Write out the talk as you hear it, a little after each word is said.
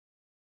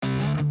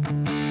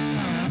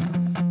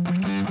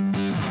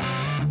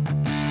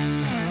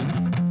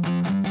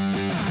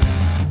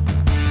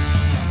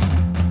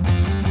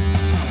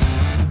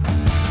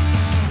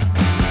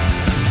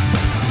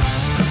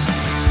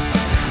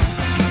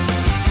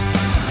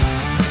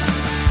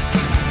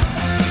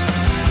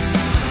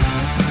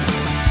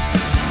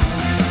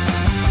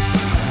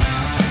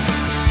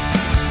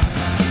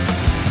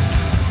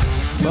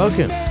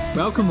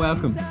Welcome.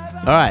 Welcome.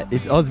 All right,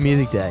 it's Oz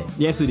Music Day.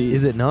 Yes, it is.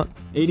 Is it not?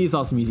 It is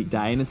Oz Music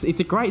Day, and it's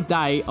a great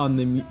day on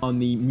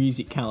the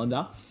music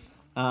calendar.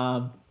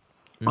 I'm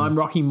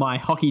rocking my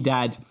Hockey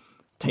Dad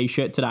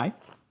T-shirt today.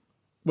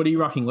 What are you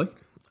rocking, Luke?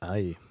 Are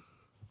you?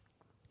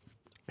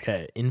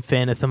 Okay, in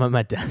fairness, I'm at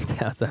my dad's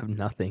house. I have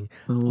nothing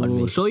on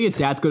me. Surely your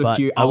dad's got But a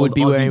few I would old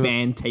be Aussie wearing-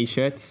 band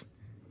T-shirts.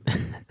 I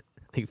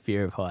think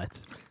Fear of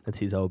Heights. That's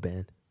his old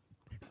band.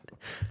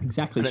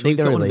 Exactly. I don't Sure, think he's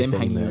they got one of released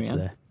them any hanging merch around.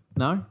 there.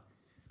 No?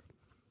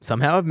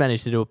 Somehow I've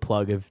managed to do a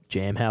plug of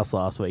Jam House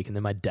last week, and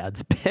then my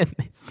dad's band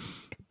this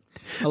week.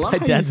 I love My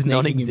how dad's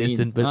you're sneaking him in.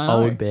 non-existent but I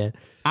know. old band.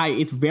 Hey,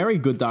 it's very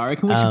good though. I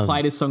reckon we should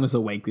play this song as the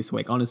week this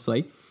week,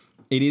 honestly.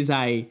 It is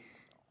a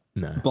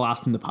No,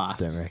 blast from the past.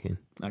 don't reckon.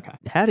 Okay.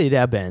 How did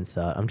our band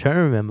start? I'm trying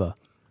to remember.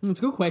 It's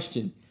a good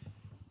question.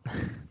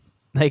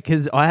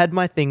 Because I had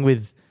my thing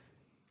with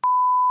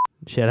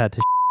shout out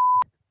to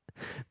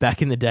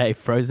back in the day,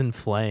 Frozen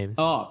Flames.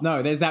 Oh,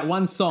 no, there's that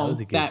one song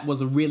That was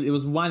a good- it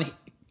was one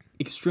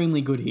extremely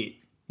good hit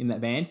in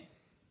that band.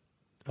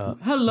 New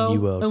Hello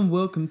World. and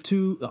welcome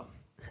to... Oh,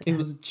 it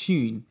was a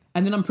tune.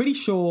 And then I'm pretty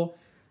sure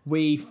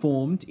we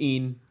formed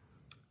in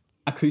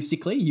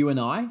acoustically, you and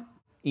I,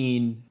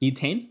 in year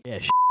 10. Yeah,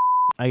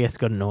 I guess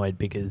got annoyed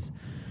because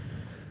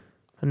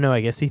I don't know. I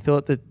guess he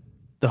thought that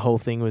the whole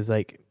thing was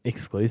like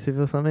exclusive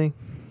or something.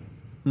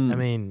 I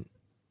mean,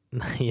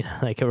 you know,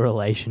 like a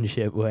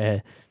relationship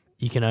where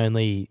you can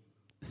only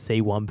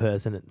see one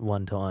person at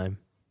one time.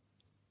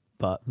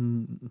 But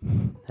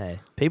hey,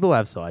 people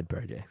have side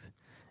projects,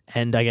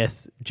 and I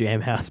guess Jam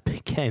House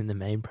became the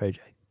main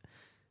project.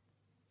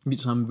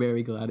 Which I'm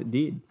very glad it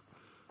did.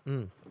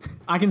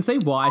 I can see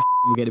why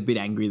will get a bit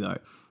angry though.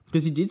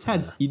 Because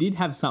you did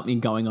have something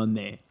going on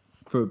there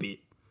for a bit.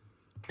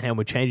 And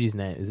we'll change his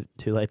name. Is it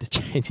too late to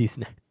change his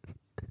name?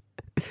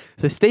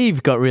 So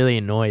Steve got really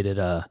annoyed at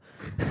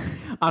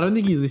I don't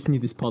think he's listening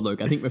to this pod,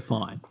 Luke. I think we're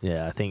fine.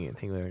 yeah, I think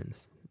we're in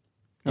this.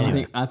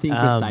 Anyway, I think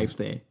we're safe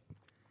there.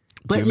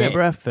 Do you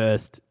remember our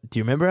first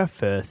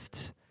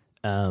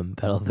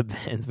Battle of the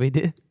Bands we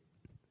did?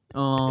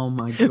 Oh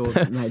my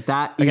god, mate,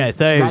 that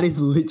is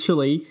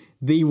literally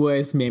the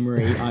worst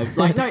memory I've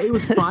like. No, it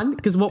was fun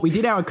because we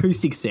did our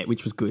acoustic set,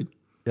 which was good.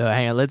 Oh,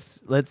 hang on,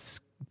 let's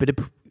put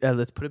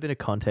a bit of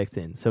context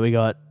in. So we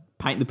got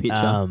Paint the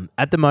picture.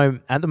 at the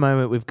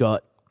moment we've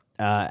got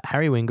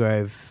Harry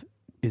Wingrove,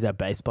 who's our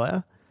bass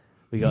player.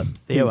 We got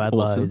Theo Who's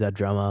Adler, awesome. who's our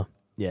drummer.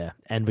 Yeah,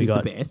 and we Who's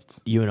got the best?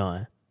 you and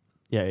I.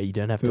 Yeah, you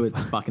don't have Who to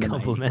is fucking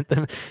compliment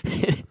them.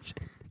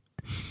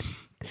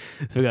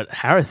 So we got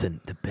Harrison,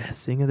 the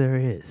best singer there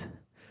is.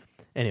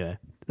 Anyway,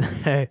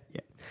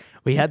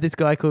 we had this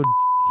guy called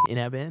in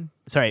our band.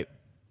 Sorry,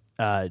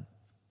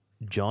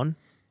 John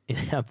in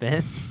our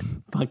band.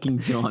 Fucking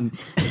John.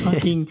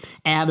 Fucking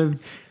out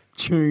of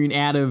tune,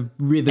 out of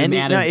rhythm,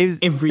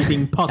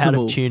 everything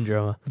possible. Out of tune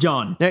drummer.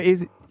 John. No, he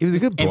was a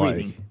good bloke.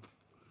 Everything.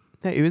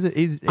 No, he's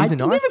a I nice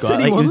never guy. said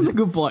he wasn't a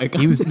good bloke.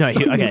 He was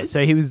Okay,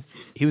 so he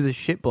was a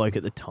shit bloke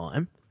at the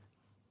time,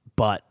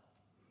 but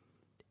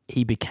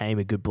he became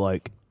a good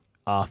bloke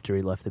after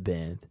he left the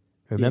band.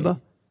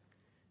 Remember?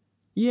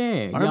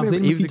 Yeah, I I've seen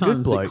him he a was few a good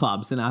times bloke. at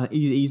clubs, and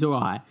he's all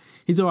right.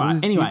 He's all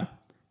right. Anyway,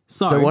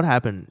 So what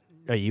happened?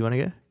 Oh, you want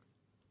to go?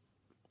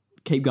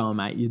 Keep going,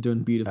 mate. You're doing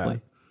beautifully. All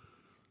right.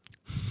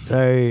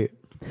 So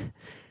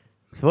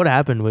what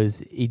happened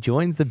was he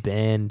joins the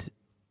band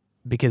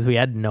because we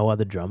had no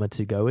other drummer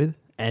to go with,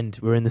 and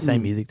we're in the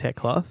same music tech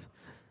class.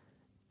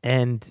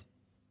 And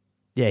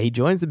yeah, he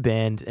joins the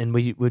band, and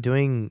we're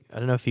doing. I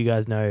don't know if you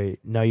guys know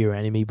Your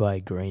Enemy by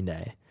Green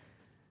Day,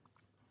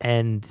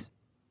 and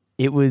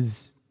it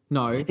was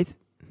No, no,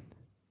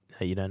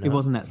 you don't know. it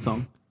wasn't that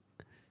song.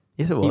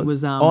 Yes, it was. It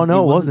was. Oh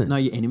no, it wasn't. No,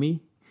 Your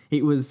Enemy.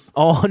 It was.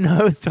 Oh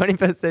no, it's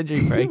 21st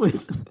Century Break. It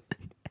was.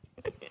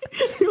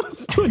 It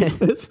was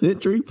 21st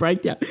Century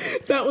Breakdown.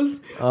 That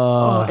was.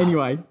 Oh,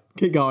 anyway,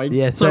 keep going.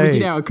 Yeah, so we so-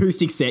 did our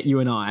acoustic set, you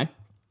and I,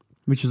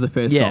 which was the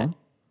first song.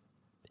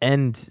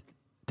 And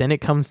then it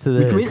comes to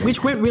the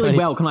Which went really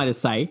well, can I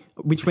just say?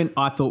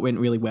 I thought went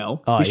really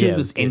well. Oh, we should yeah, have it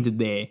was just ended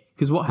there.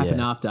 Because what happened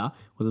Yeah. after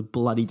was a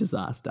bloody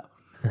disaster.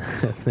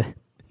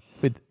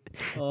 with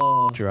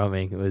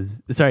drumming. It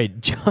was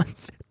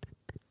John's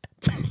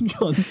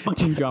John's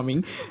fucking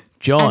drumming.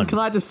 John. And can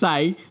I just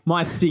say,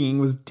 my singing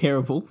was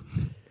terrible.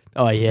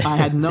 Oh yeah, I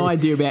had no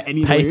idea about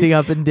any pacing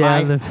lyrics. up and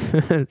down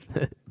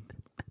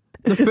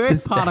The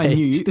first part I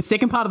knew. stage. The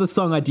second part of the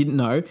song I didn't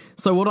know.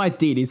 So what I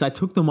did is I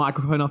took the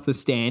microphone off the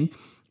stand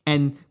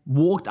and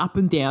walked up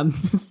and down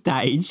the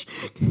stage,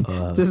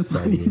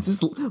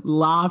 just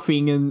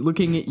laughing and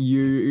looking at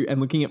you and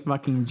looking at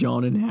fucking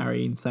John and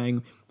Harry and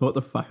saying, "What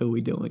the fuck are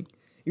we doing?"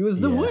 It was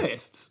the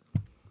worst.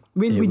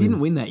 We didn't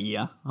win that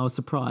year. I was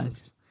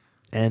surprised.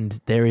 And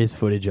there is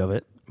footage of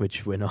it,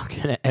 which we're not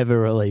going to ever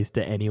release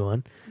to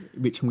anyone.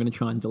 Which I'm going to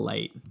try and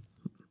delete.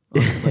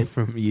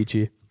 From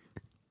YouTube.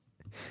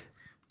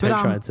 Don't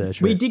try and search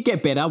for we it. did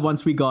get better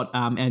once we got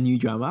our new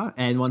drummer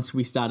and once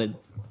we started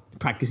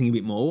practicing a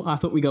bit more. I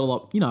thought we got a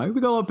lot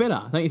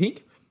better, don't you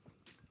think?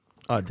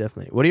 Oh,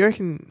 definitely. What do you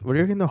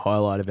reckon the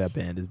highlight of our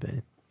band has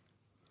been?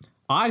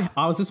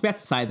 I was just about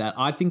to say that.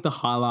 I think the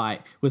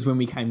highlight was when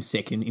we came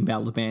second in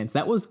Battle of the Bands.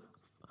 That was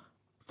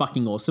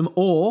fucking awesome.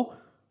 Or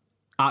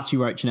Archie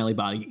Roach and Ellie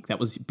Barty. That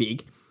was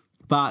big.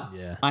 But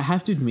Yeah. I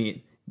have to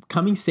admit,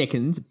 coming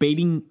second,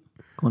 beating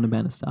Connor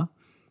Bannister.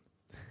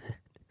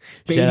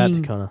 Shout out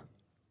to Connor.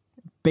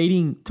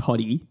 Beating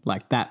Toddy,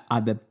 like that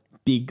other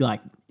big,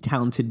 like,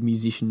 talented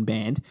musician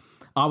band.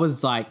 I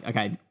was like,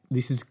 okay,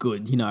 this is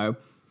good. You know,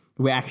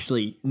 we're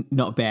actually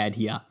not bad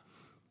here.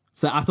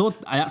 So I thought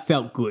that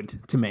felt good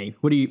to me.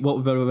 What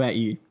about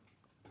you?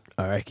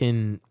 I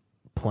reckon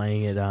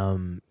playing at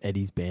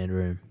Eddie's band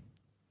room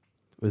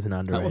was an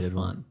underrated That was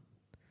one. fun.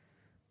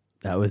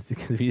 That was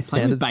because we just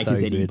Playing with sounded Baker's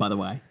so Eddie, good. by the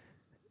way.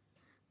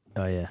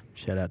 Oh yeah,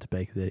 shout out to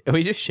Baker's Eddie. Are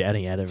we just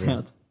shouting at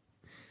everyone?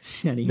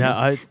 Shouting.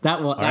 No,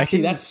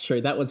 That's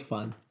true. That was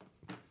fun.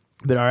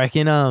 But I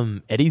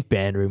reckon Eddie's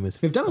band room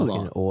was We've done a fucking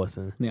lot.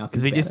 awesome. Now I think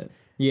Because we about just, it.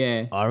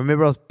 Yeah, I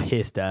remember I was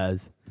pissed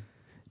as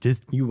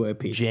just you were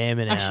pissed.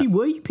 jamming out. Actually,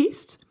 were you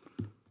pissed?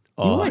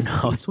 Oh, You're always no,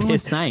 I was pissed. What am I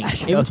pissed. saying?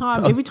 Actually, I was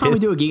every time we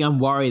pissed. do a gig, I'm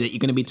worried that you're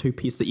going to be too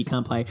pissed that you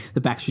can't play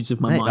the Backstreets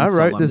of My Mate, Mind I song.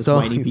 wrote I'm the just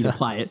waiting songs. for you to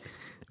play it.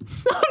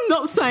 I'm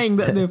not saying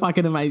that they're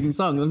fucking amazing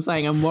songs. I'm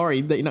saying I'm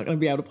worried that you're not going to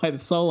be able to play the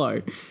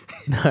solo.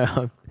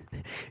 No,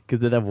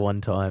 because of that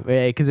one time.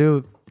 Yeah, because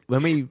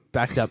when we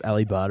backed up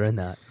Ali Barter and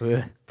that, we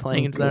were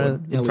playing in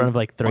front of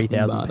like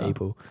 3,000 Barter.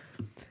 people.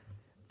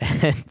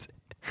 And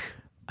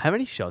how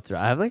many shots are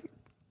I have? Like,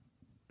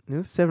 it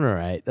was 7 or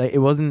 8. Like, it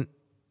wasn't,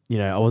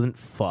 I wasn't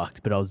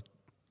fucked, but I was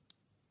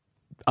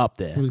up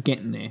there. He was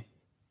getting there.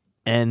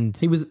 And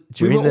We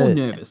during were all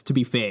nervous, to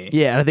be fair.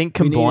 Yeah, and I think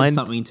We needed combined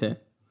something to...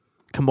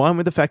 combined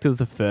with the fact it was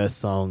the first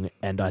song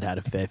and I'd had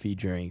a fair few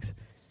drinks,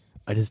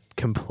 I just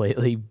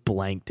completely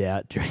blanked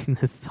out during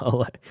the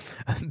solo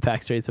of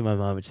Backstreets of My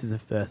Mind, which is the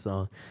first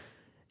song.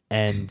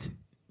 And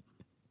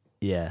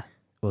yeah,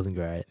 it wasn't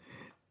great.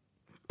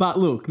 But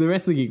look, the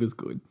rest of the gig was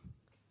good.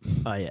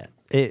 Oh yeah.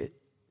 It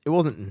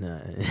wasn't, no.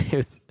 It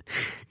was,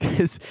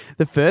 because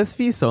the first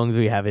few songs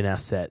we have in our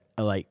set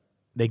are like,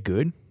 they're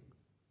good.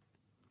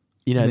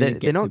 And then it They're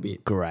gets a not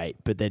bit- great,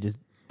 but they're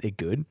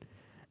good.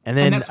 And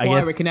then And that's I why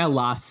guess, I reckon our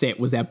last set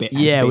was our best.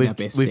 yeah, our we've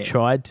best we've set.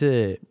 tried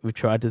to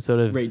sort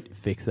of Read.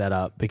 fix that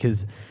up,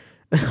 because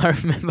I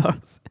remember I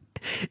was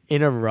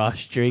in a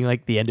rush during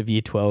like the end of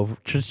year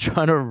 12 just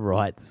trying to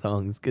write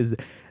songs, because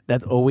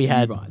that's all we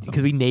had, write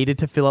because we songs. needed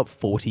to fill up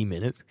 40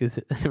 minutes, because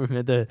I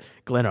remember the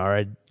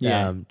Glenora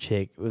Yeah.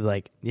 chick was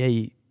like, yeah,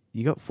 you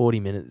got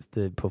 40 minutes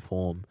to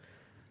perform.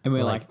 And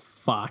we're like- like,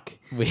 fuck.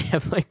 We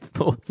have like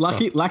 4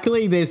 songs.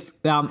 Luckily, there's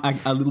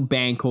a little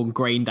band called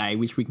Green Day,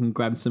 which we can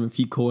grab a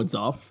few chords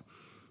off,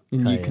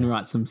 and you can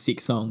write some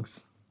sick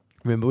songs.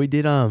 Remember we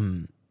did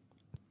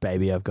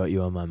Baby I've Got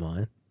You on My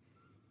Mind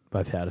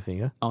by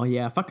Powderfinger? Oh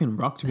yeah, I fucking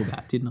rocked with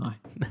that, didn't I?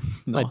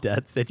 My Nice.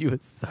 dad said you were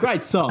so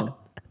Great song.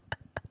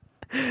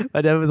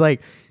 My dad was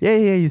like, yeah,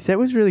 your set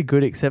was really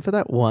good, except for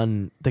that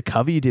one. The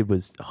cover you did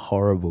was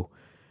horrible.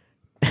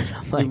 And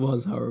I'm like, It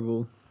was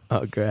horrible.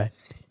 oh, great.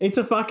 It's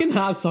a fucking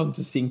hard song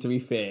to sing, to be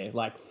fair.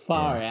 Like,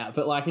 far out.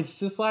 But, like, it's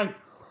just like...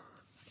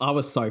 that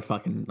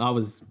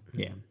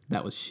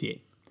was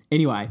shit.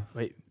 Anyway,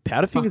 Wait,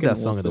 Powderfinger's Fucking our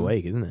song of the awesome.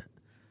 week, isn't it?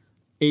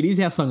 it is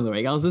our song of the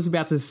week. I was just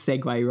about to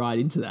segue right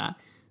into that.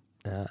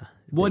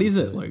 What is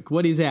it, Luke?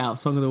 What is our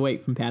song of the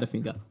week from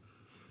Powderfinger?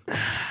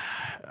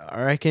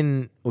 I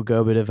reckon we'll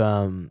go a bit of...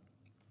 we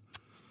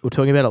were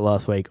talking about it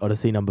last week,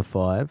 Odyssey number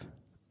 5.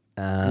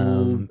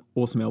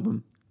 Awesome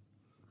album.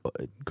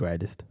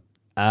 Greatest.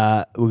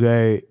 We'll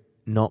go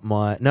Not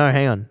My... No,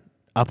 hang on.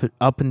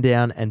 Up and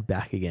Down and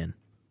Back Again.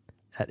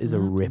 That is a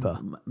ripper.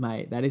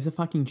 Mate, that is a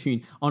fucking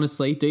tune.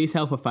 Honestly, do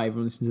yourself a favour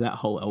and listen to that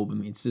whole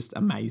album. It's just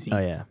amazing. Oh,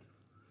 yeah.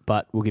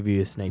 But we'll give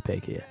you a sneak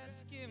peek here.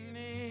 Rescue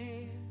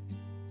me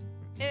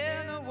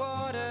in the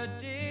water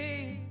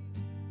deep.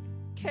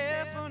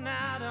 Careful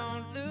now,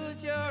 don't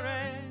lose your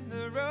aim.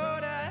 The road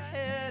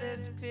ahead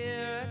is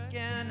clear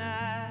again.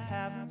 I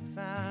haven't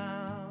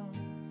found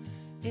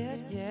it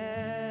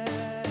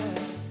yet.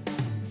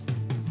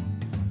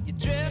 You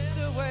drift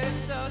away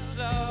so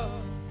slow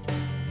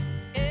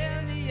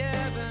in the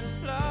ebb and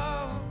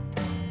flow.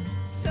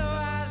 So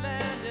I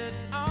landed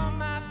on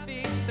my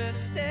feet. The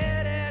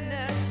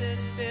steadiness is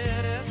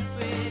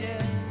bittersweet.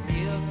 It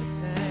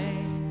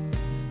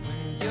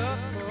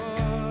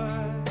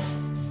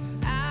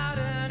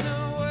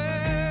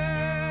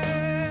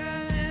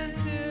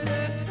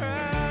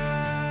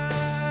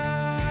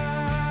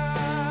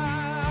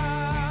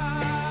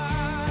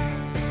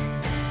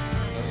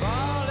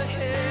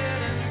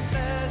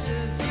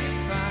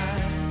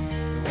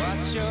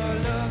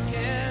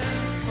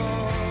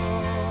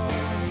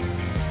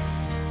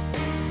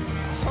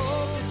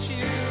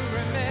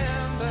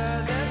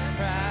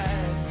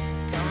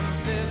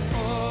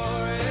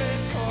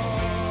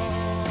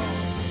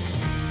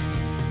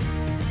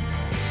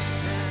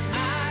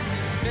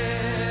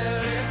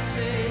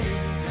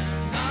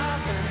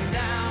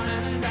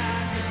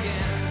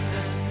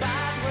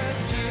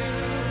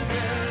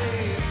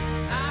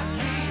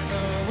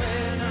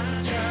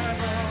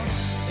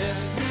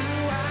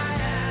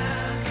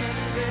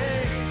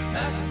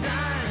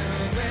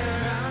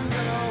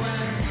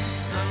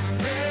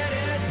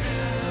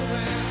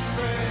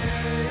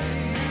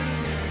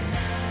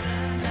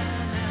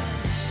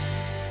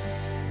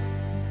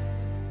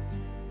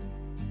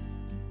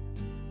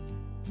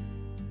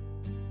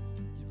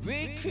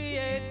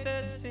recreate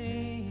the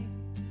scene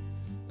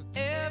of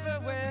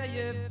everywhere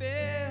you've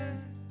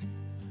been.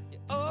 You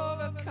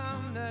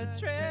overcome the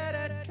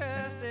dreaded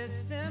curse, a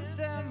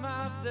symptom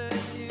of the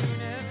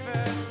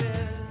universe.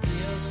 It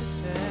feels the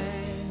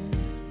same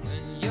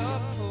when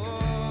you're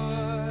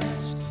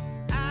pushed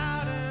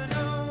out and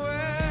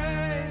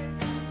away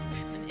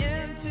and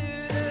into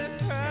the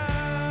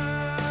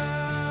crowd.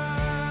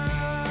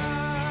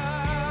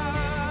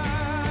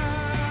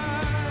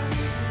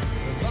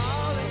 Of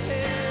all the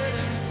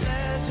hidden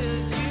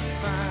pleasures you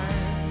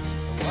find,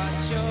 what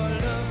you're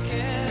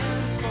looking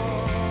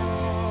for.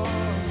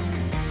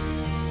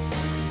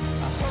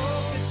 I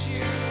hope that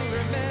you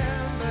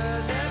remember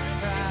that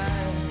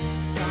pride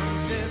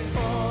comes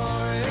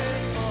before it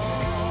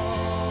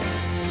falls.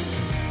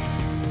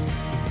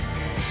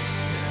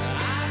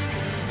 I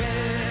can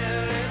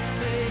barely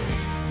see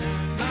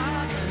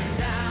up and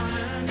down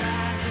and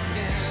back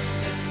again.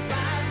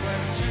 Despite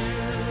what you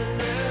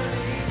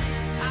believe,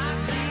 I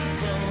keep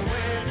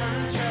away from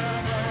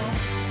trouble.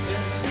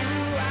 With who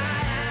I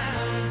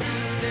am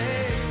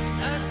today's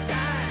a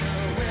sign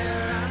of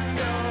where I'm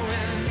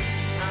going.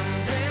 I'm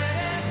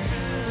ready to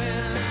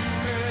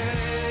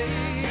embrace.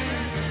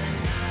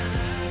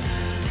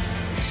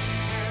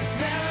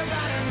 If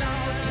everybody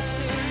knows just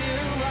who you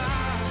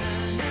are,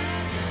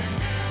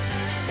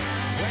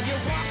 when you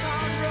walk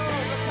on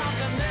road becomes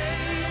a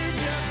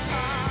major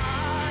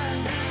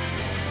part.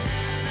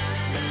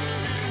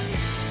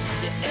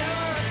 Have you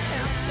ever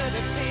attempted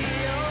to be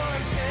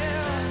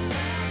yourself?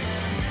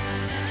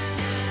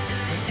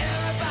 When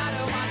everybody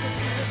wants to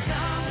do to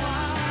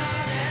someone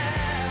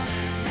else.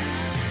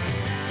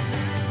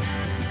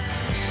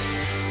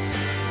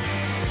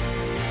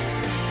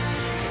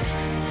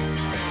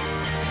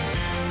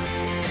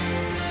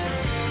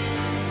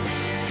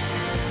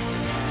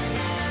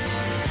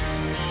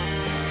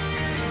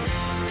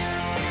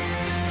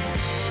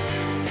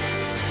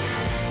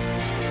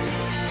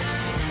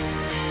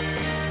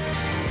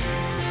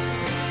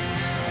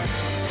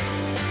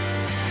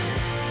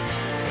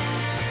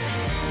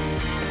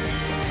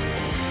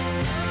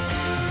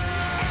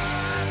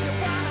 You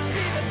wanna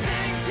see the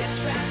things you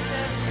trap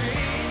set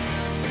free.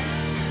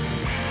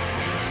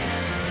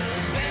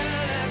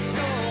 Better let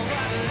go of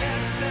what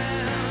lets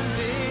them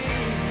be.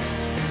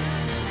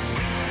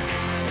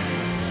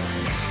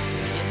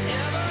 You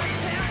ever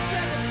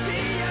tempted to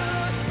be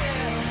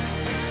yourself?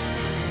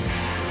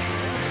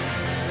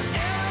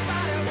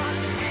 Everybody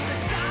wants to do to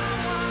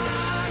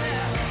someone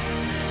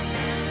else.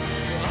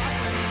 Up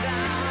and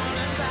down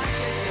and back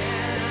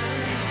again.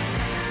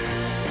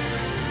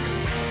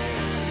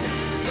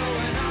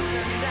 Going up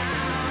and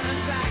down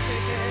and back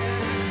again.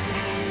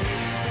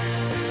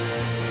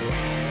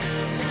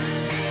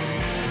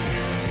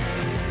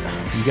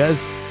 You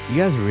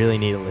guys really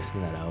need to listen to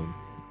that album.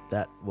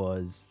 That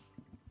was,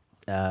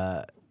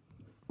 what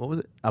was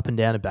it? Up and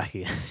Down and Back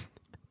Again.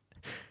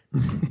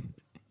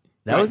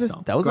 That Great was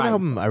song. that was an Great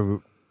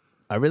album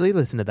I really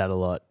listened to that a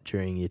lot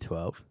during year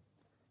 12.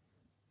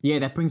 Yeah,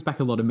 that brings back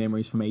a lot of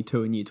memories for me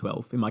too in year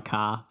 12. In my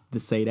car, the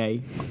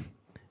CD.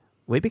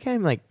 We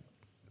became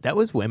that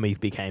was when we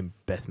became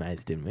best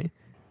mates, didn't we?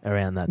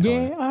 Around that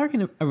time. Yeah, I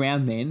reckon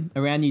around then,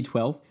 around year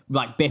 12,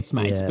 like best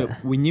mates, Yeah.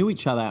 but we knew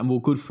each other and we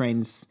were good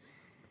friends.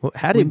 Well,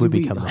 how did we When did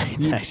we- become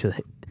mates, you-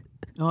 actually?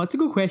 Oh, it's a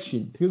good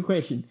question. It's a good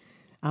question.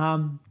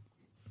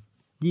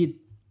 Year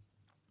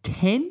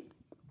 10?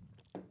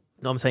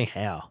 No, I'm saying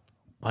how.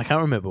 I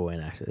can't remember when,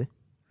 actually.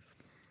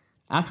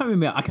 I can't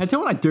remember. I can tell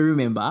what I do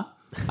remember.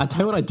 I'll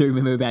tell you what I do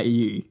remember about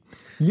you.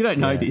 You don't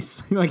know Yeah.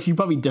 this. Like, you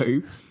probably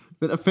do.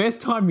 But the first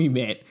time we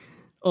met,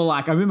 or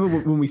like, I remember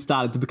when we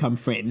started to become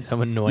friends.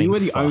 Some annoying You were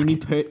the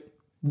fuck.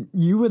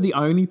 you were the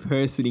only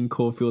person in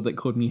Caulfield that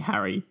called me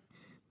Harry.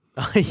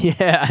 Oh, yeah,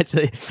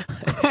 actually.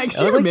 I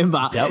actually remember.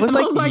 That was And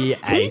I like year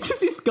who 8. does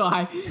this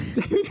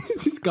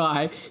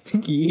guy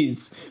think he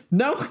is?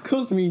 No one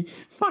calls me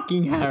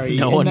fucking Harry.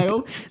 No and one they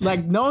all,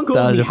 no one calls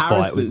started me a fight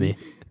Harrison. with me.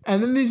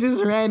 And then there's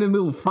this random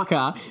little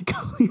fucker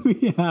calling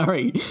me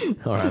Harry.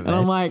 All right, and mate.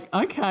 I'm like,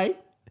 okay,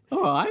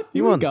 all right, here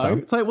You we want go.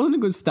 some? So it wasn't a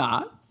good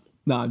start.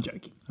 No, I'm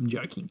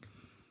joking.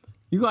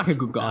 You look like a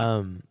good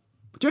guy. Do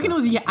you reckon it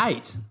was year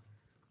 8?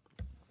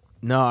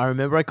 No, I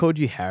remember I called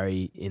you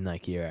Harry in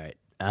like year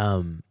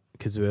 8.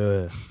 Because we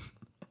were,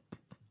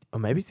 or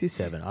maybe it's year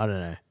 7. I don't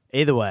know.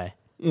 Either way.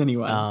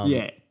 Anyway,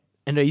 yeah.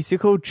 And I used to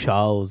call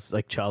Charles,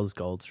 like Charles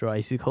Goldstraw, I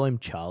used to call him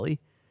Charlie.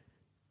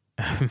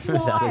 I remember that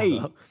as Why?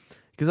 well.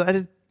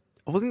 Because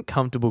I wasn't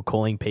comfortable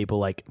calling people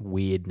like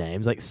weird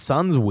names. Like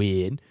Son's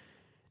weird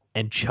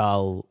and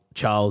Charles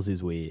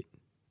is weird.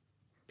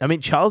 I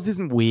mean, Charles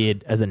isn't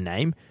weird as a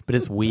name, but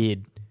it's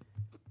weird.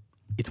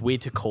 It's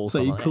weird to call So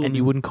you someone, called and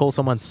you him- wouldn't call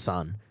someone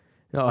son.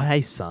 Oh,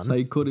 hey, son. So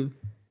you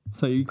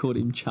called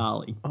him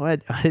Charlie. Oh, I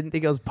didn't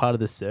think I was part of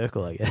the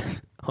circle, I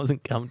guess. I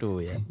wasn't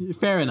comfortable yet.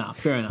 Fair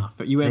enough.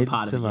 But you weren't Needed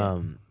part some,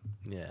 of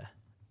it. yeah.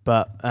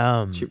 But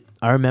Chip.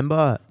 I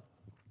remember,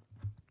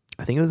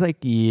 I think it was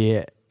like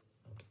it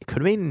could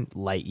have been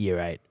late year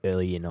 8,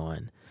 early year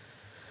 9.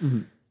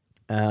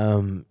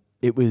 Mm-hmm.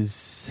 It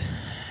was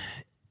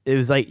it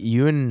was like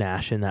you and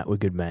Nash and that were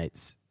good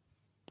mates.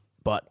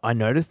 But I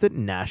noticed that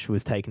Nash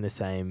was taking the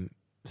same.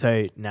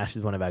 So Nash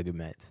is one of our good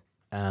mates.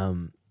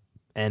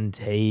 And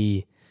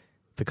he,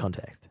 for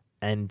context,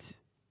 and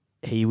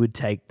he would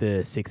take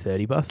the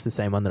 6:30 bus, the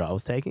same one that I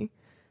was taking.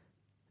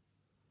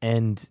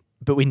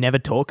 But we never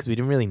talked because we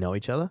didn't really know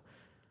each other.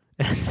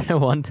 And so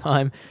one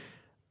time,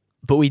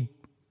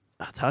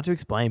 it's hard to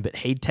explain, but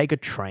he'd take a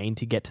train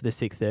to get to the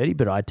 6:30,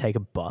 but I'd take a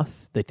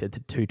bus, the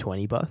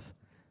 2:20 bus. Does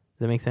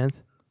that make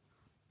sense?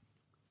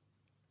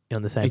 You're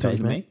on the same Are you page,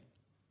 talking to mate? me?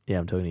 Yeah,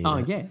 I'm talking to you. Oh,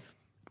 mate. yeah.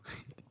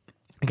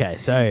 Okay,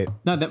 so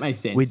No, that makes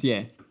sense.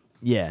 Yeah.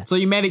 yeah. So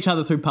you met each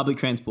other through public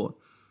transport.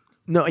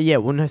 No, yeah,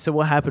 well, no. So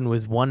what happened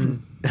was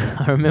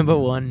I remember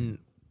one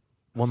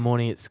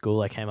morning at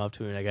school, I came up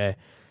to him and I go,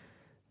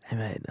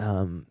 "Hey,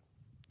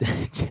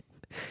 mate,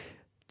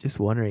 just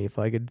wondering if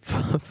I could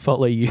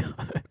follow you."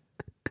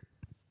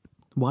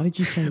 Why did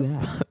you say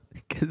that?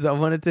 Because I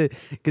wanted to,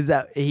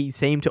 he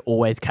seemed to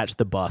always catch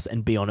the bus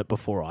and be on it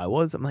before I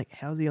was. I'm like,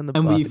 how's he on the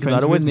And were bus? you Because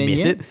friends I'd always with him then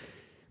miss yet? it.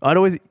 I'd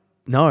always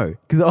no,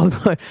 because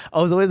I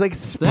was always like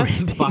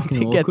sprinting fucking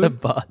to get the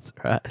awkward. bus,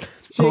 right?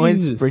 Always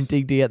Jesus.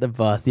 sprinting to get the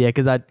bus. Yeah,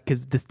 because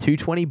this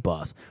 220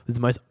 bus was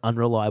the most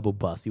unreliable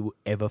bus you will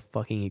ever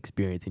fucking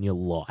experience in your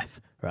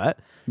life, right?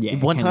 Yeah,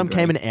 One can time agree.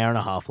 came an hour and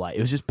a half late.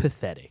 It was just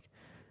pathetic.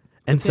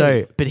 And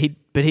Pathetic. so,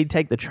 but he'd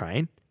take the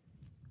train,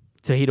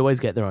 so he'd always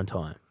get there on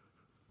time.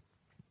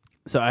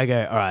 So I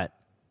go, all right,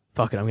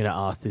 fuck it, I'm going to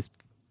ask this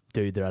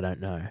dude that I don't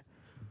know.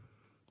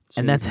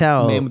 And that's Jesus.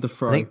 how... Man with the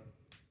fro. I think-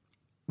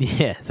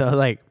 yeah, so I was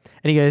like...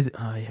 And he goes,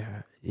 oh,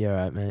 yeah, you're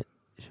all right, mate.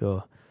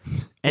 Sure.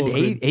 And All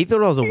he good.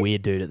 thought I was a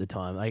weird dude at the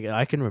time. Like,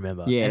 I can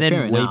remember. Yeah, and then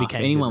fair we enough.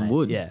 became Anyone good mates.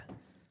 would. Yeah.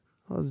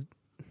 I was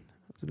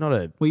not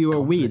a... Well, you were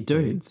a weird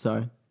confident dude,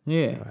 so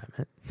yeah. All right,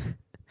 mate.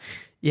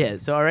 Yeah,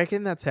 so I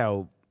reckon that's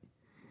how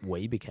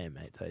we became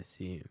mates, I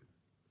assume.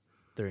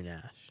 Through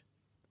Nash.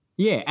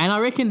 Yeah, and I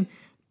reckon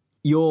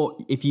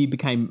if you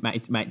became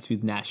mates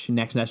with Nash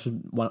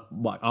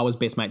was I was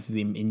best mates with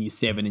him in year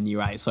 7 and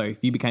year 8. So if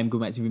you became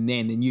good mates with him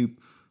then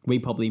we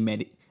probably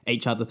met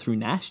each other through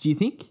Nash, do you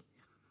think?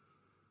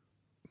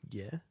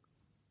 Yeah.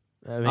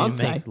 I mean, I'd it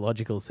say. makes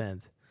logical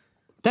sense.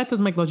 That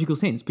does make logical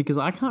sense because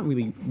I can't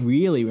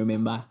really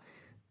remember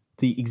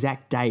the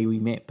exact day we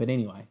met. But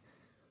anyway,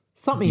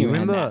 something Do you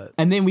around remember- that.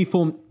 And then we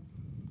formed...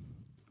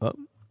 Oh,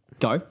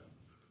 Go.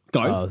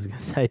 I was going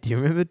to say, do you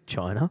remember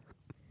China?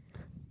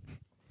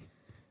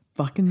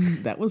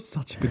 Fucking, that was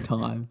such a good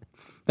time.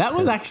 That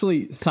was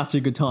actually such a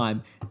good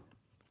time.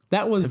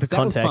 That was So for fun.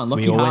 context, we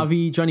Lockie all went-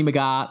 Harvey, Johnny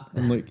McGart,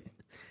 and Luke.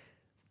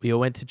 We all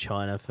went to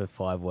China for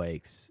 5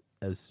 weeks.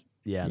 I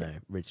know,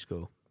 rich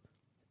school.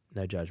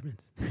 No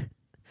judgments.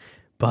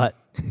 But,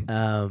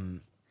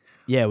 and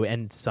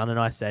Son and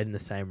I stayed in the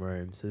same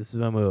room. So this is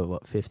when we were,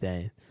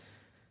 15?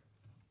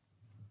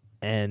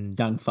 And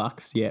Young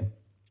fucks, yeah.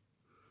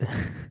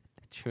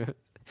 do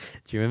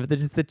you remember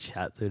just the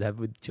chats we'd have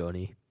with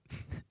Johnny?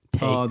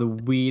 Oh, the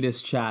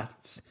weirdest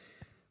chats.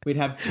 We'd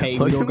have tea.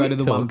 What We'd all did go we to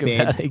the one talk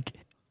about bed.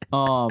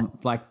 again?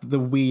 Like the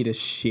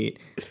weirdest shit,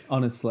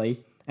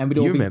 honestly. And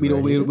Do you remember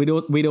any of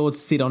it? we'd all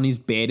sit on his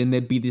bed, and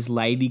there'd be this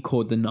lady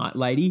called the night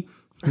lady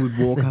who would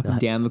walk up and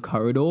down the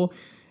corridor.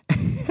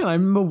 And I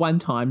remember one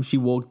time she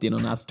walked in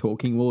on us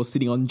talking. We were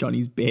sitting on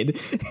Johnny's bed.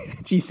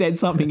 She said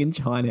something in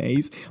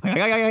Chinese. And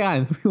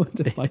we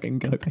wanted to fucking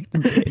go back to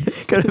bed.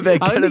 Go to bed.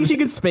 I go don't to think she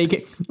could speak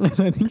it. I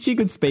don't think she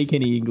could speak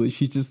any English.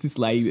 She's just this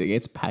lady that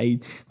gets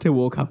paid to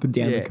walk up and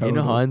down the Yeah, in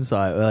corridor.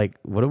 hindsight, we're like,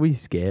 what are we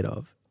scared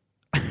of?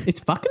 It's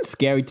fucking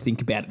scary to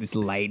think about it. This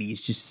lady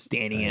is just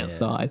standing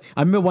outside.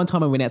 I remember one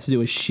time I went out to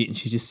do a shit and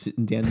she's just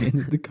sitting down the end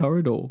of the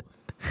corridor.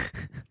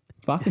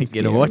 Fucking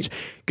scary.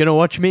 Gonna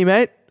watch me,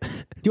 mate? Do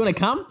you want to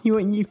come?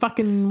 You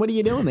fucking, what are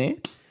you doing there?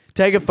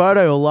 Take a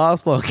photo, it'll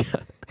last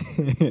longer.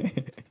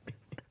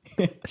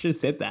 I should have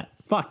said that.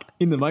 Fuck.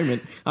 In the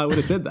moment, I would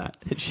have said that.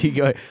 And she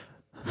go,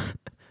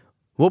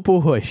 what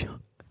boy?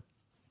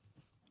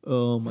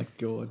 Oh my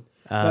God.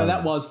 No,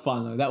 that was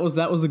fun though. That was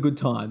a good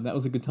time. That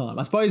was a good time.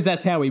 I suppose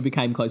that's how we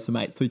became closer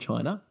mates through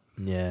China.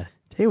 Yeah.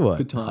 Tell you what,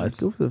 Good times.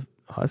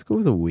 high school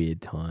was a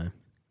weird time.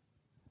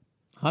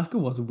 High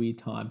school was a weird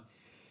time.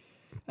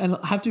 And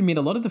I have to admit,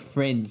 a lot of the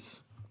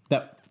friends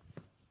that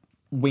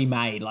we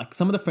made, like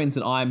some of the friends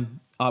that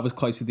I was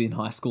close with in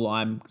high school,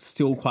 I'm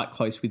still quite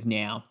close with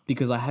now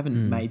because I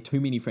haven't made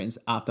too many friends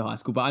after high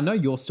school. But I know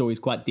your story is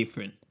quite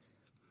different.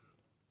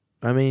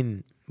 I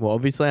mean, well,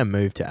 obviously I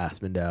moved to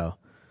Aspendale.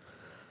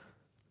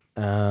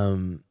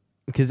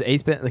 Because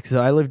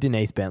I lived in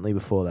East Bentley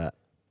before that.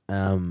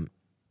 And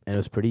it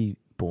was pretty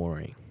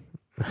boring.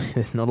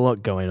 There's not a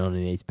lot going on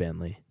in East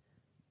Bentley.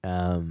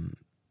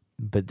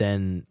 But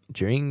then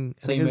during...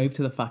 So you moved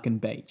to the fucking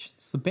beach.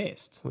 It's the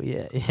best. Well,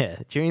 yeah.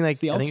 During I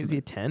think it was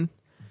year 10.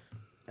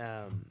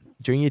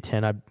 During year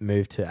 10, I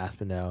moved to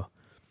Aspendale.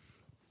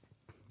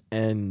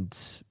 And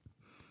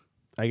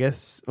I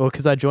guess... Well,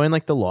 because I joined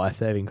like the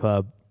lifesaving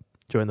club,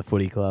 joined the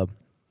footy club,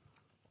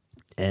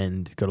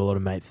 and got a lot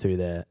of mates through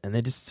there. And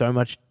they're just so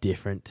much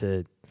different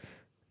to...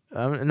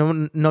 and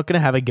I'm not going to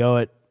have a go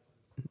at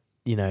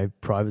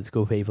private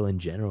school people in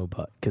general,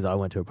 but because I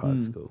went to a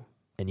private school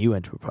and you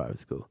went to a private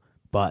school,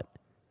 but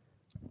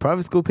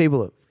private school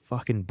people are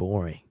fucking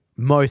boring.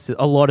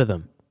 A lot of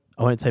them.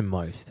 I won't say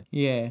most.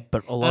 Yeah.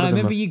 But a lot and of I them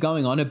remember are- you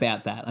going on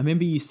about that. I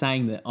remember you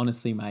saying that,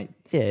 honestly, mate,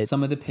 Yeah,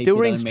 some of the it still people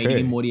that rings I'm meeting true.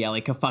 in Morty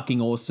Alec are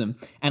fucking awesome.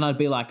 And I'd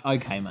be like,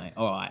 okay, mate,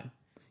 all right.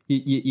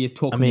 You're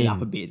talking it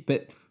up a bit.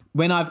 But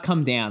when I've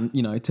come down,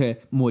 to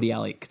Morty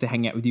Alec to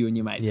hang out with you and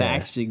your mates, they're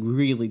actually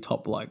really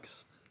top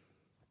blokes.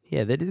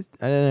 Yeah, they're just,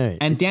 I don't know.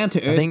 And down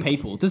to earth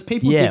people. Just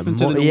people different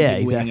to the normal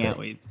people we hang out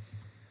with.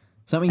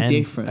 Something And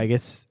different. I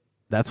guess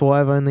that's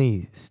why I've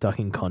only stuck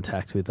in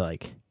contact with I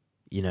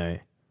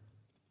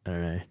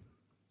don't know,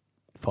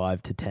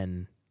 5 to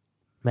 10,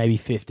 maybe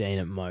 15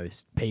 at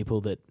most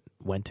people that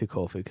went to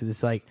Corfu, because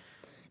it's like,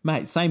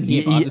 mate, same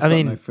here, but I've just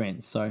got no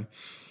friends, so.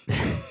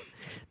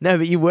 No,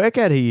 but you work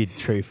out who your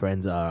true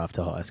friends are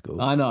after high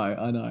school. I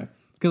know.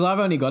 Because I've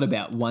only got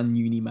about one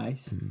uni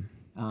mate.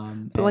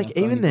 But like,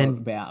 even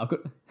then, I've got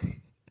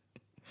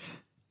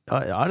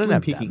I don't slim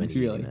have pickings, that many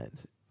really.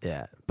 mates.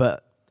 Yeah,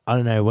 but I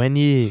don't know,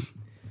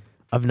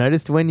 I've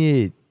noticed when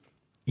you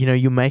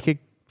make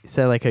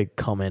a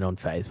comment on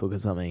Facebook or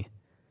something,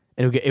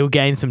 it'll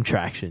gain some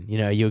traction.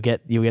 You'll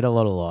get a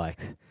lot of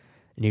likes,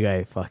 and you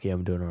go, "Fuck yeah,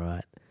 I'm doing all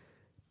right."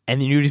 And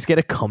then you just get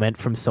a comment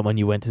from someone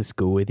you went to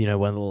school with,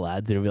 one of the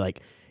lads, and it'll be like,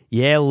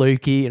 "Yeah,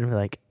 Lukey," and it'll be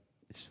like,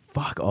 "Just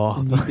fuck off."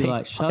 And you'd be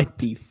like, shut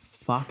the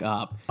fuck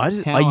up. I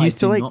used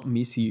to not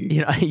miss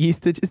you. I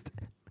used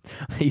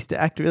to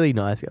act really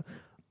nice. Go,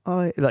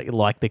 oh,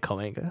 like the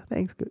comment. Go,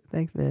 thanks, good,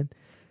 thanks, man.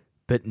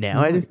 But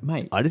now I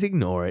just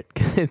ignore it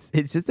because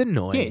it's just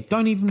annoying. Yeah,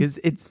 don't even because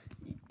it's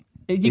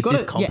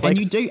just complex. Yeah, and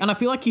you do, and I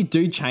feel like you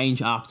do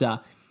change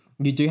after.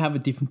 You do have a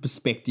different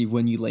perspective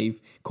when you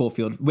leave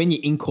Caulfield. When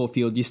you're in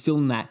Caulfield, you're still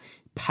in that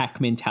pack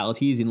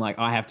mentality, as in like,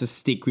 I have to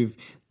stick with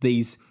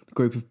this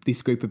group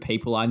of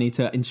people. I need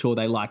to ensure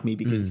they like me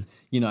because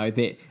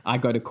that I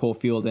go to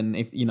Caulfield, and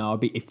if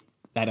if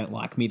they don't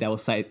like me, they will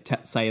say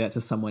that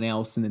to someone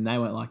else, and then they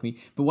won't like me.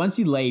 But once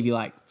you leave, you're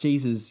like,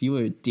 Jesus, you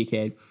were a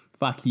dickhead.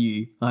 Fuck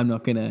you. I'm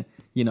not gonna,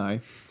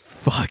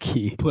 fuck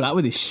you. put up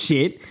with this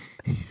shit.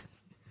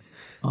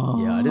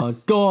 Yeah,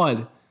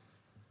 God.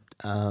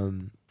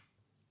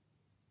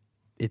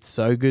 It's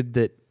so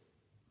good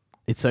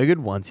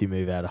once you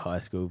move out of high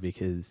school,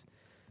 because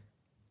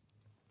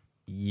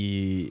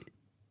you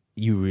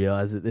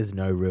realize that there's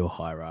no real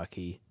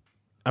hierarchy.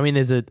 I mean,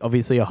 there's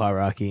obviously a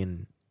hierarchy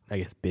in, I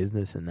guess,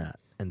 business and that,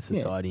 and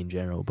society in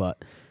general,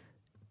 but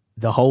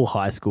the whole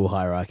high school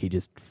hierarchy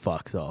just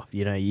fucks off.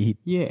 And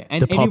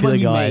the popular everyone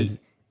you guys, meet,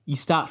 you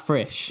start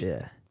fresh.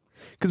 yeah,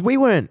 because we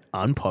weren't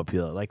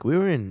unpopular. Like, we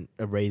were in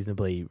a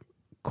reasonably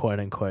quote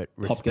unquote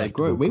Popular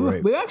respectable group.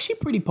 We were actually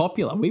pretty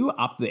popular. We were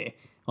up there,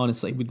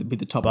 honestly, with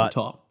the top of the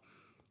top.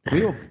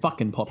 We were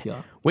fucking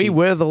popular. We Jesus.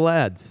 were the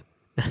lads.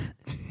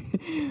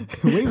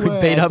 We were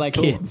beat as up they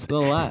call kids. the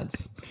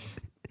lads.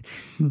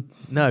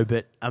 No,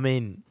 but I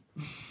mean,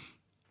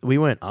 we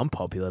weren't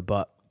unpopular,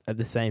 but at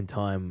the same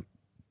time,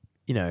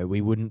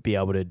 we wouldn't be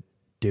able to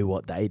do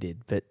what they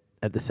did. But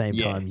at the same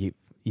time,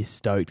 you're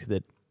stoked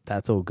that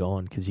that's all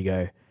gone, because you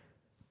go,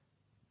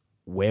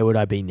 where would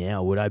I be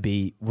now? Would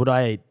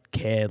I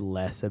care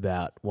less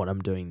about what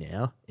I'm doing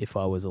now if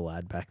I was a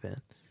lad back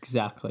then?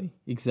 Exactly.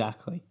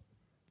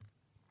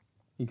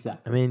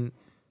 I mean,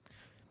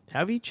 how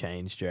have you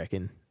changed, do you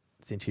reckon,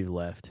 since you've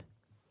left?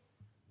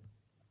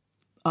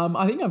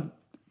 I think I've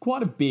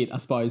quite a bit, I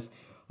suppose.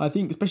 I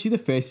think especially the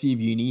first year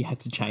of uni, you had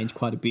to change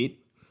quite a bit,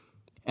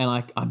 and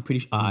I'm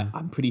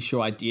pretty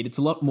sure I did. It's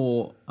a lot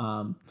more.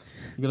 You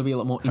got to be a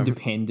lot more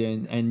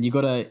independent, and you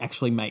got to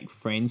actually make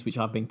friends, which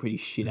I've been pretty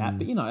shit at.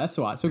 But that's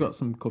all right. So I've got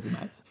some coffee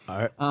mates.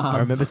 I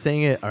remember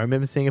seeing it. I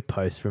remember seeing a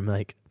post from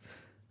like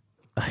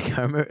I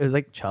remember it was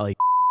like Charlie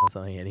or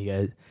something, and he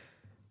goes,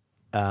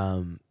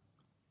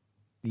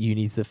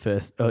 uni's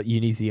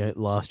the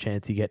last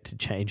chance you get to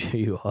change who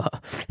you are.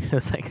 It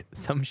was like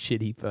some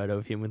shitty photo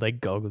of him with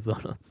like goggles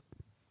on us.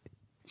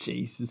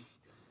 Jesus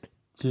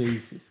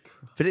Christ.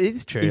 But it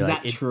is true. Is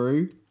like, that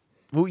true?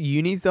 Well,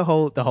 uni's the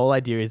whole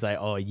idea is like,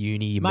 oh,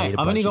 uni, you meet a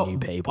bunch of new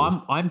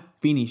people. I'm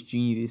finished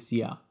uni this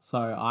year,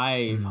 so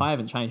if I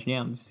haven't changed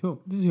now, this is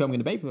who I'm going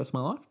to be for the rest of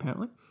my life.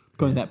 Apparently,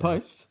 according to that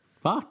post.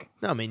 Fuck.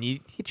 No, I mean you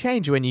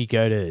change when you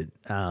go to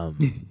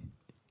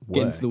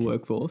get into the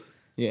workforce.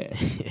 Yeah.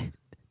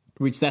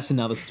 Which that's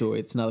another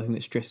story. It's another thing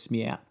that stresses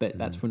me out, but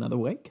that's for another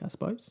week, I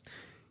suppose.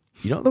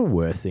 You know what the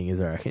worst thing is,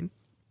 I reckon?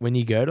 When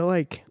you go to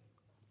like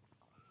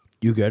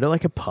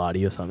a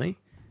party or something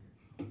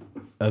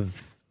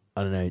of,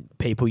 I don't know,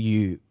 people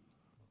you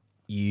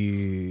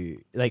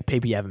like,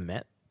 people you haven't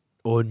met,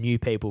 or new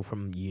people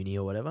from uni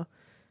or whatever,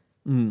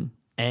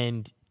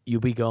 and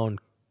you'll be going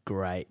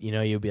great.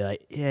 You'll be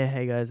like, yeah,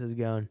 hey guys, how's it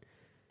going?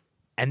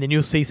 And then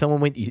you'll see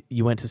someone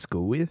you went to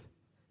school with,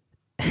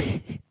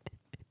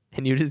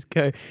 and you'll just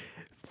go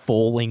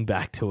falling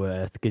back to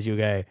earth, because you'll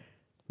go,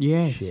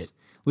 yes, shit.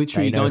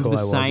 Literally, you go into the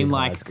same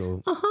like,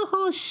 school.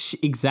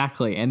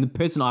 Exactly. And the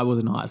person I was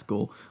in high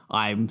school,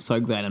 I'm so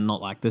glad I'm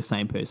not like the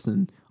same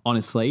person.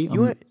 Honestly,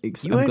 You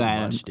weren't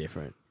much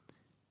different.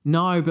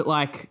 No, but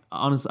like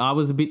honestly, I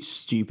was a bit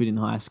stupid in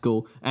high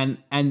school, and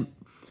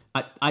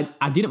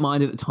I didn't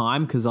mind at the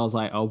time because I was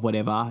like, oh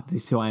whatever,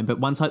 this is who I am. But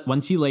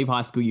once you leave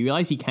high school, you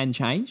realize you can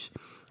change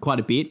quite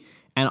a bit,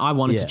 and I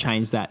wanted to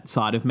change that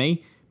side of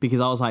me because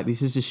I was like,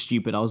 this is just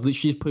stupid. I was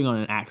literally just putting on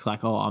an act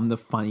like, oh, I'm the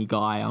funny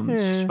guy, I'm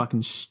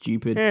fucking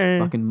stupid,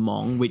 fucking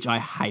mong, which I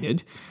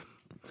hated.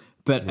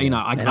 But you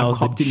know, I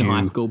copped it in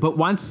high school. But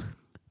once,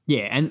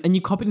 and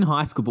you cop it in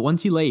high school, but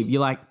once you leave,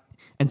 you're like,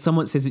 and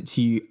someone says it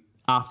to you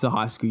after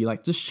high school, you're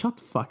like, just shut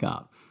the fuck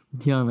up.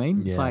 Do you know what I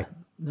mean? It's like,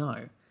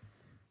 no.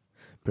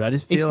 But I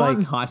just feel it's like... fine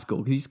in high school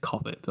because you just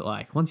cop it. But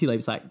like, once you leave,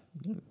 it's like,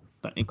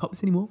 don't need to cop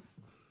this anymore.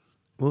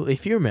 Well,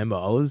 if you remember,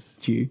 I was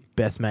Due.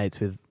 best mates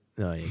with...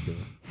 Oh, yeah,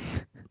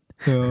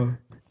 good.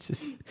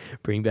 Just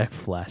bring back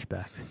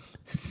flashbacks.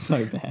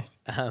 So bad.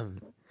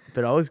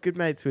 But I was good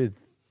mates with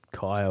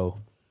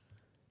Kyle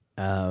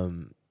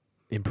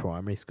in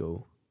primary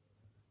school.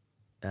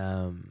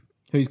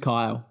 Who's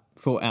Kyle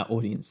for our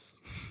audience?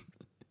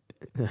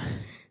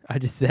 I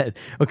just said,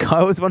 well,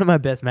 Kyle was one of my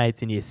best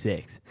mates in year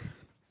 6.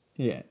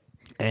 Yeah.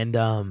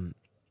 And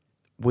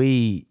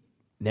we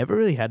never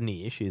really had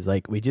any issues.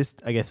 Like, we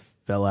just, I guess,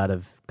 fell out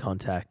of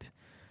contact.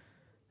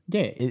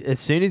 Yeah. As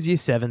soon as year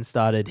 7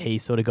 started, he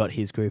sort of got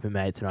his group of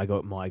mates and I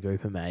got my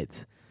group of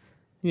mates.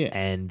 Yeah.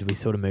 And we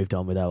sort of moved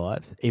on with our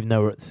lives, even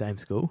though we're at the same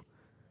school.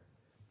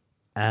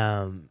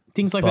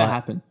 Things like that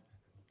happen.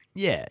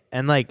 Yeah.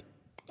 And like...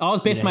 I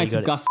was best mates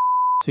with Gus,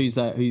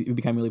 who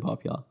became really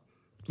popular.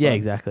 So, yeah,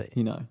 exactly.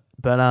 You know.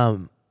 But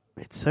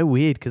it's so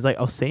weird because like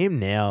I'll see him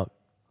now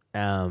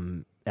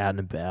out and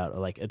about, or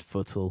like at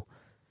futsal,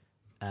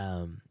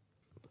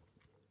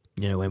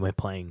 you know, when we're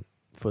playing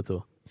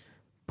futsal.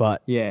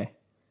 But yeah,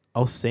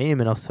 I'll see him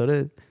and I'll sort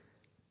of,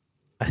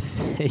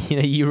 you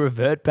know, you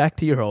revert back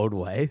to your old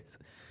ways.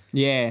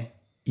 Yeah.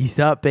 You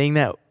start being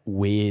that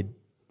weird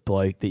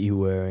bloke that you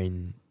were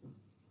in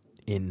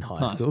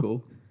high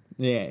school.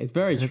 Yeah, it's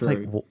very true. It's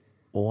like,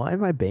 why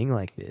am I being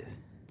like this?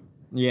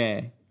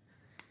 Yeah.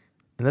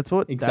 And that's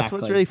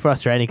what's really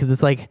frustrating because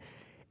it's like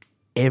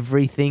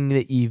everything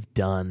that you've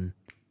done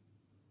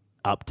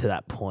up to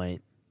that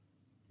point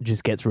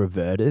just gets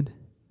reverted.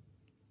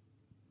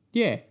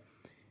 Yeah.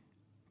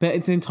 But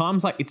it's in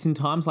times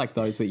like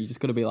those where you just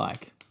got to be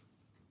like,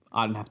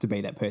 I don't have to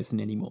be that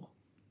person anymore.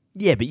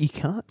 Yeah, but you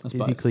can't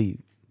physically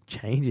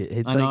change it.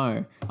 It's I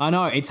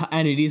know.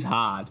 It is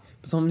hard.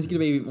 But sometimes you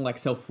got to be like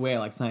self-aware,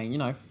 like saying, you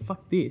know,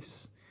 fuck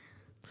this.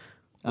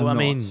 I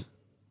mean,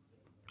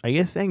 I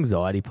guess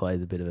anxiety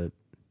plays a bit of a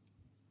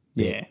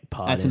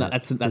part.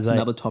 That's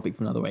another topic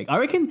for another week. I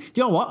reckon. Do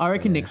you know what? I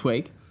reckon next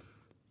week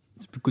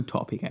it's a good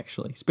topic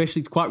actually. Especially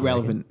it's quite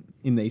relevant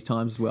in these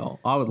times as well.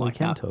 I would like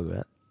that. We can talk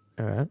about.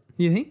 All right.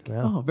 You think?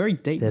 Well, oh, very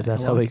deep. There's our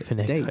topic for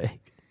next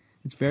week.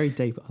 It's very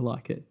deep. I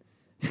like it.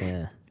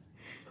 Yeah.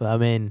 Well, I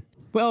mean.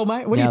 Well,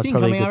 mate, what do you think?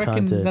 I mean, I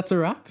reckon that's a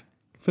wrap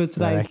for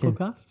today's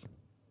podcast.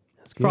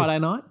 Friday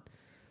night.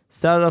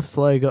 Started off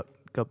slow, got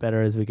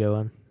better as we go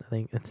on. I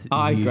think that's.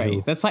 I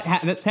agree. That's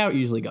how it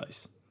usually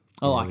goes.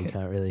 I like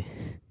it.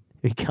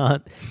 We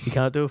can't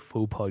do a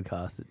full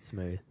podcast that's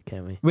smooth,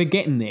 can we? We're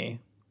getting there.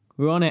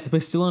 We're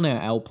still on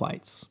our L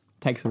plates.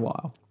 Takes a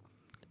while.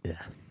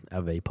 Yeah,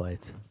 our V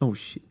plates. Oh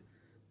shit.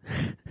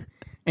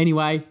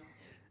 Anyway,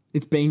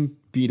 it's been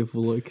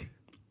beautiful, Luke.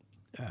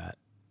 All right.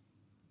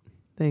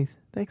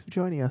 Thanks for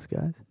joining us,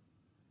 guys.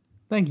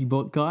 Thank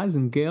you, guys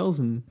and girls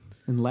and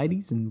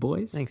ladies and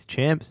boys. Thanks,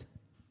 champs.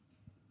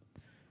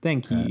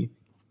 Thank you.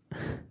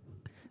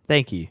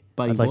 Thank you.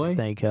 Buddy I'd like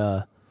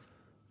to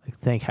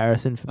thank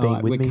Harrison for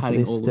being with me for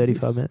this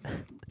 35 minutes.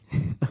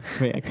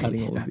 We are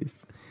cutting all of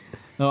this.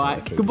 All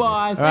right,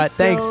 goodbye. All right,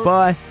 thanks.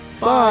 Bye.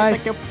 Bye.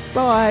 Bye.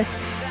 Bye.